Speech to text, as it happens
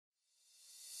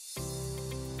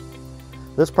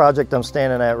This project I'm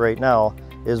standing at right now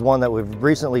is one that we've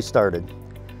recently started.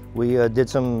 We did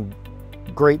some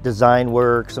great design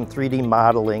work, some 3D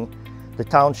modeling. The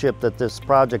township that this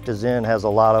project is in has a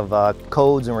lot of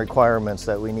codes and requirements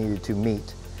that we needed to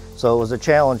meet. So it was a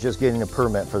challenge just getting a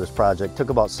permit for this project. It took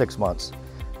about 6 months.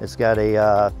 It's got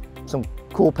some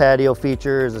cool patio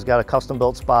features, it's got a custom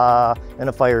built spa and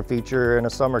a fire feature and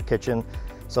a summer kitchen.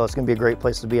 So it's going to be a great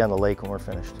place to be on the lake when we're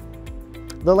finished.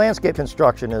 The landscape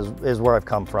construction is where I've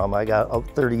come from. I got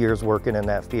 30 years working in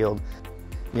that field.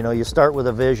 You know, you start with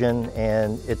a vision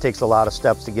and it takes a lot of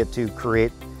steps to get to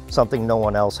create something no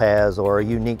one else has or a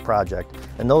unique project.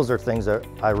 And those are things that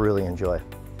I really enjoy.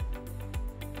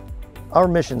 Our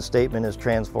mission statement is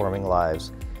transforming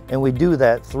lives. And we do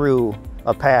that through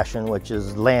a passion, which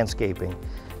is landscaping.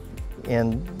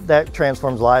 And that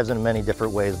transforms lives in many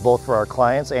different ways, both for our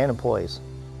clients and employees.